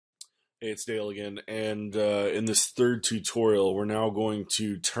Hey, it's Dale again, and in this third tutorial, we're now going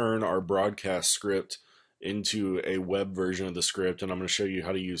to turn our broadcast script into a web version of the script, and I'm going to show you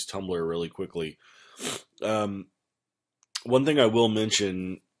how to use Tumblr really quickly. Um, One thing I will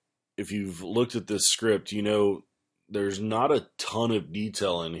mention, if you've looked at this script, you know there's not a ton of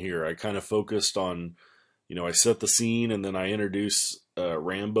detail in here. I kind of focused on, I set the scene, and then I introduce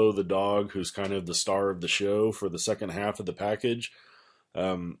Rambo the dog, who's kind of the star of the show for the second half of the package.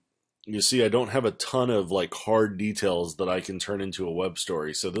 Um, you see, I don't have a ton of like hard details that I can turn into a web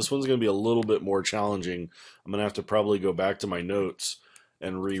story. So this one's going to be a little bit more challenging. I'm going to have to probably go back to my notes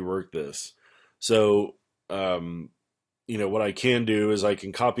and rework this. So, what I can do is I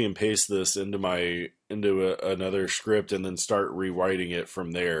can copy and paste this into another script and then start rewriting it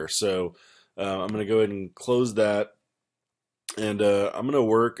from there. So I'm going to go ahead and close that, and I'm going to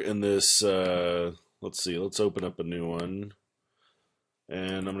work in this. Let's see. Let's open up a new one.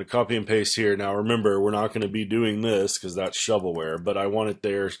 And I'm going to copy and paste here. Now remember, we're not going to be doing this because that's shovelware, but I want it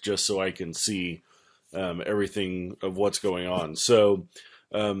there just so I can see everything of what's going on. So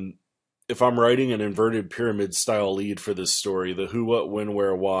if I'm writing an inverted pyramid style lead for this story, the who, what, when,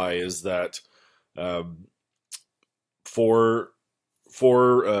 where, why is that four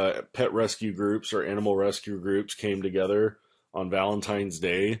pet rescue groups or animal rescue groups came together on Valentine's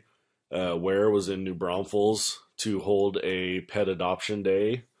Day. Where was in New Braunfels to hold a pet adoption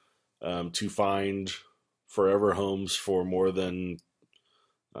day, to find forever homes for more than,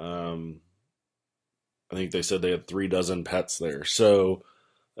 I think they said they had 36 pets there. So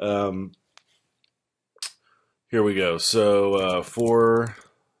here we go. So 4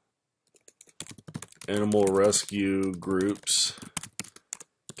 animal rescue groups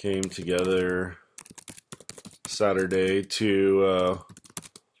came together Saturday to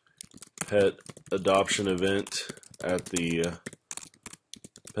pet adoption event at the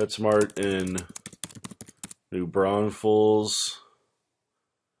PetSmart in New Braunfels,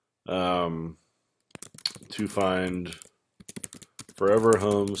 to find forever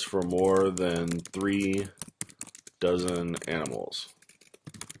homes for more than 36 animals.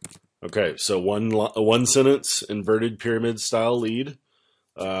 Okay, so one sentence inverted pyramid style lead.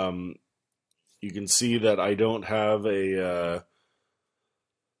 You can see that I don't have a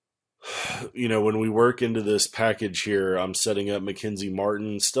when we work into this package here, I'm setting up Mackenzie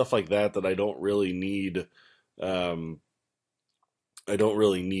Martin, stuff like that I don't really need. So I'm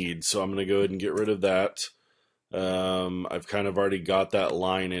going to go ahead and get rid of that. I've kind of already got that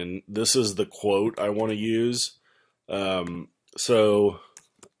line in. This is the quote I want to use. So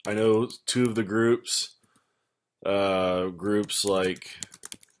I know 2 of the groups like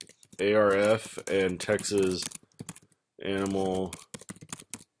ARF and Texas Animal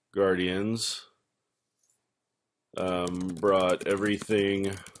Guardians brought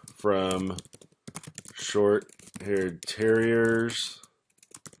everything from short-haired terriers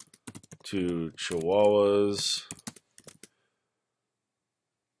to chihuahuas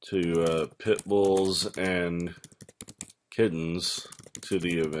to pit bulls and kittens to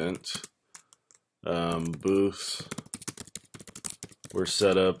the event. Booths were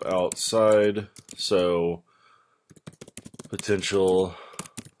set up outside so potential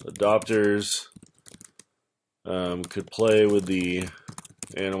adopters could play with the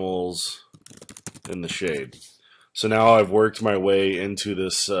animals in the shade. So now I've worked my way into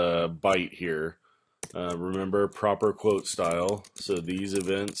this bite here. Remember, proper quote style. So these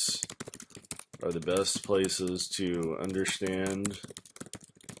events are the best places to understand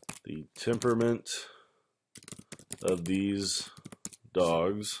the temperament of these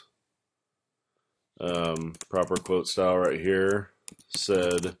dogs. Proper quote style right here.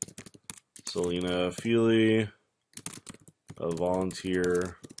 Said Selena Feely, a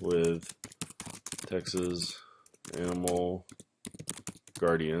volunteer with Texas Animal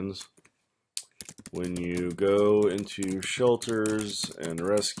Guardians. When you go into shelters and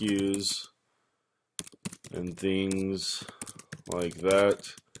rescues and things like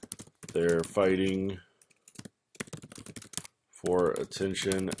that, they're fighting for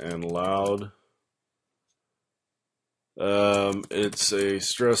attention and loud. It's a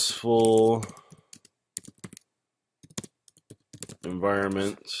stressful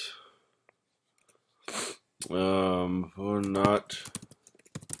environment. Not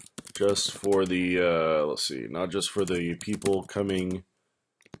just for the not just for the people coming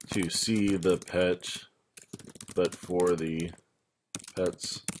to see the pet, but for the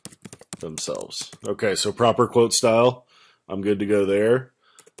pets themselves. Okay, so proper quote style. I'm good to go there.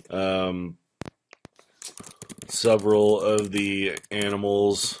 Several of the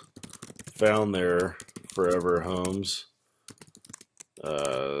animals found their forever homes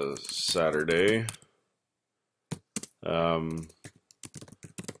Saturday,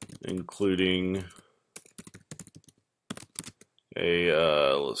 including a,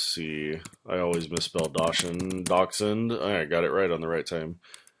 let's see, I always misspell dachshund. I got it right on the right time.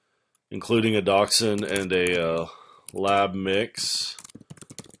 Including a dachshund and a lab mix.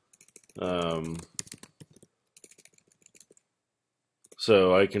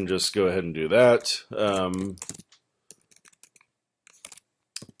 So I can just go ahead and do that.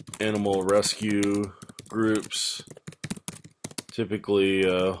 Animal rescue groups typically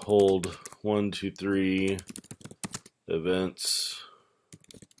hold 1 to 3 events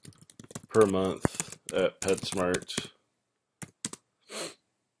per month at PetSmart.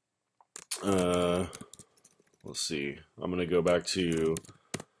 Let's see. I'm going to go back to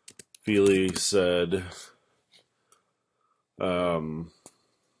Feely said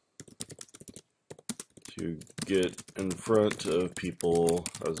to get in front of people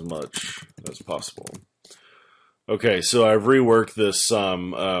as much as possible. Okay, so I've reworked this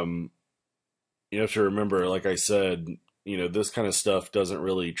some. You have to remember, like I said, you know, this kind of stuff doesn't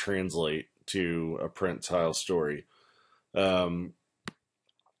really translate to a print style story.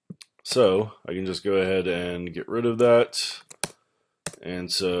 So I can just go ahead and get rid of that.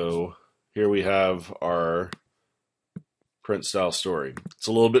 And so here we have our print style story. It's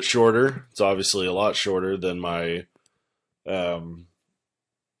a little bit shorter. It's obviously a lot shorter than my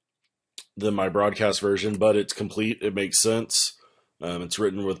broadcast version, but it's complete. It makes sense. It's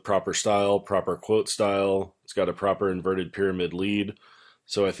written with proper style, proper quote style. It's got a proper inverted pyramid lead.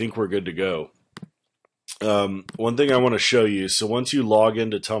 So I think we're good to go. One thing I want to show you, so once you log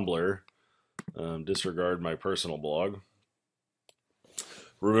into Tumblr, disregard my personal blog.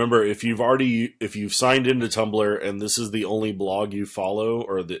 Remember, if you've signed into Tumblr and this is the only blog you follow,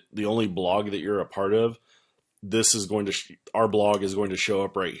 or the only blog that you're a part of, this is going to our blog is going to show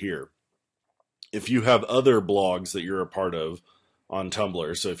up right here. If you have other blogs that you're a part of on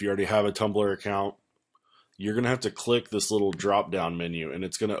Tumblr, so if you already have a Tumblr account, you're going to have to click this little drop-down menu, and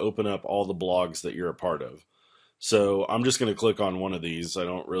it's going to open up all the blogs that you're a part of. So I'm just going to click on one of these. I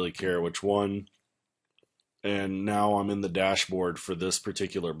don't really care which one. And now I'm in the dashboard for this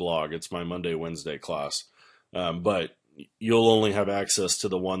particular blog. It's my Monday, Wednesday class. But you'll only have access to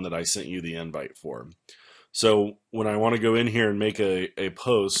the one that I sent you the invite for. So when I want to go in here and make a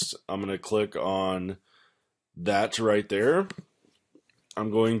post, I'm going to click on that right there.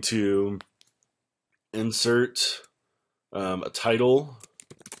 I'm going to insert a title,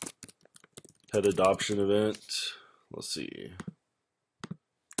 pet adoption event. Let's see.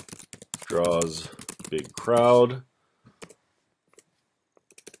 Draws big crowd.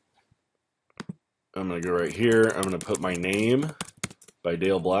 I'm going to go right here. I'm going to put my name by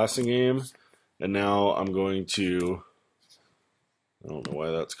Dale Blassingame. And now I'm going to, I don't know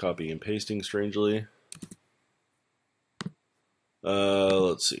why that's copy and pasting strangely.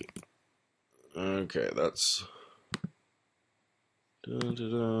 Let's see. Okay, that's,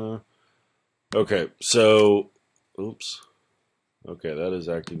 okay, so, oops. Okay, that is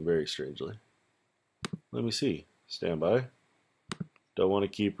acting very strangely. Let me see. Stand by. Don't want to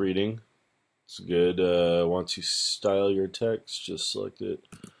keep reading. It's good. Want to style your text, just select it.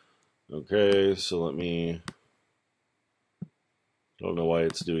 Okay, so let me, I don't know why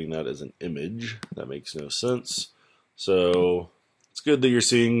it's doing that as an image. That makes no sense. So it's good that you're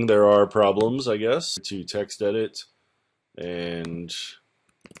seeing there are problems, I guess, to text edit and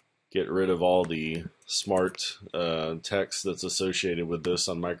get rid of all the smart text that's associated with this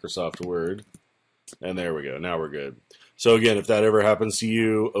on Microsoft Word. And there we go. Now we're good. So again, if that ever happens to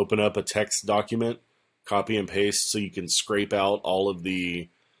you, open up a text document, copy and paste so you can scrape out all of the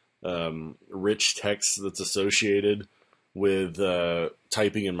rich text that's associated with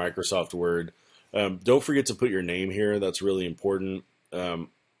typing in Microsoft Word. Don't forget to put your name here. That's really important. You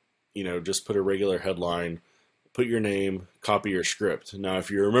know, just put a regular headline, put your name, copy your script. Now,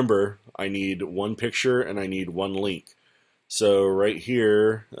 if you remember, I need one picture and I need one link. So right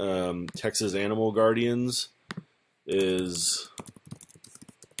here, Texas Animal Guardians is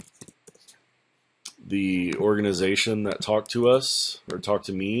the organization that talked to us, or talked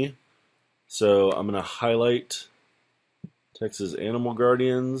to me. So I'm going to highlight Texas Animal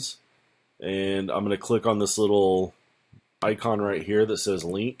Guardians, and I'm going to click on this little icon right here that says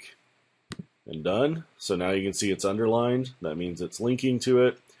link, and done. So now you can see it's underlined. That means it's linking to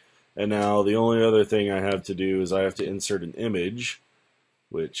it. And now the only other thing I have to do is I have to insert an image,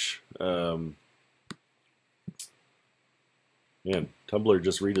 which, man, Tumblr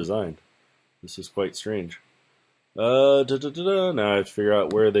just redesigned. This is quite strange. Now I have to figure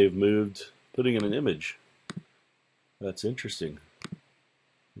out where they've moved putting in an image. That's interesting.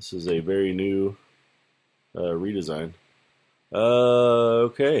 This is a very new redesign.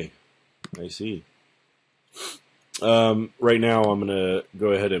 Okay, I see. Right now I'm going to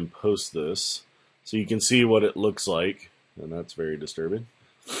go ahead and post this so you can see what it looks like, and that's very disturbing.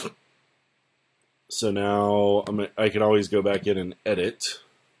 So now I can always go back in and edit.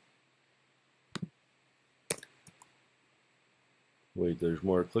 Wait, there's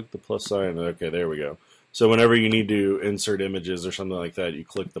more. Click the plus sign. Okay, there we go. So whenever you need to insert images or something like that, you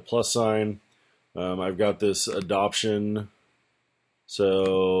click the plus sign. I've got this adoption.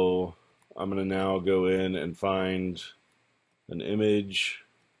 So I'm going to now go in and find an image.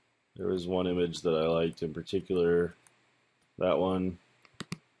 There was one image that I liked in particular, that one.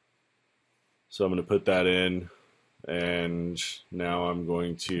 So I'm going to put that in, and now I'm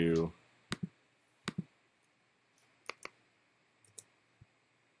going to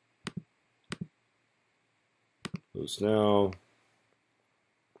post now,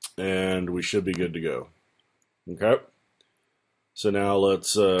 and we should be good to go. Okay. So now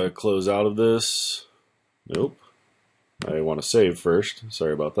let's close out of this. Nope. I want to save first.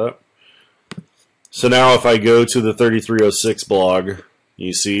 Sorry about that. So now if I go to the 3306 blog,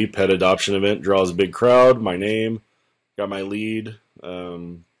 you see pet adoption event draws a big crowd, my name, got my lead,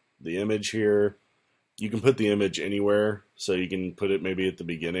 the image here. You can put the image anywhere, so you can put it maybe at the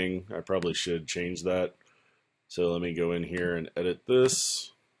beginning. I probably should change that. So let me go in here and edit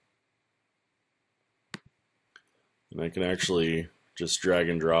this. And I can actually just drag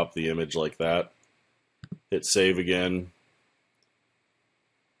and drop the image like that. Hit save again.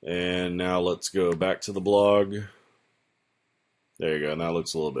 And now let's go back to the blog. There you go, and that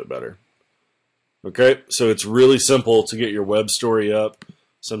looks a little bit better. Okay, so it's really simple to get your web story up.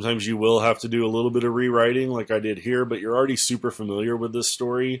 Sometimes you will have to do a little bit of rewriting like I did here, but you're already super familiar with this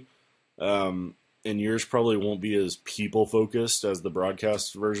story. And yours probably won't be as people-focused as the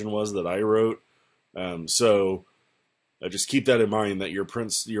broadcast version was that I wrote. So just keep that in mind, that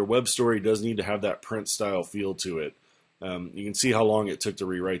your web story does need to have that print style feel to it. You can see how long it took to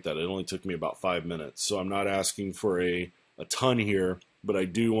rewrite that. It only took me about 5 minutes. So I'm not asking for a ton here, but I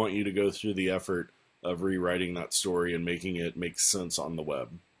do want you to go through the effort of rewriting that story and making it make sense on the web.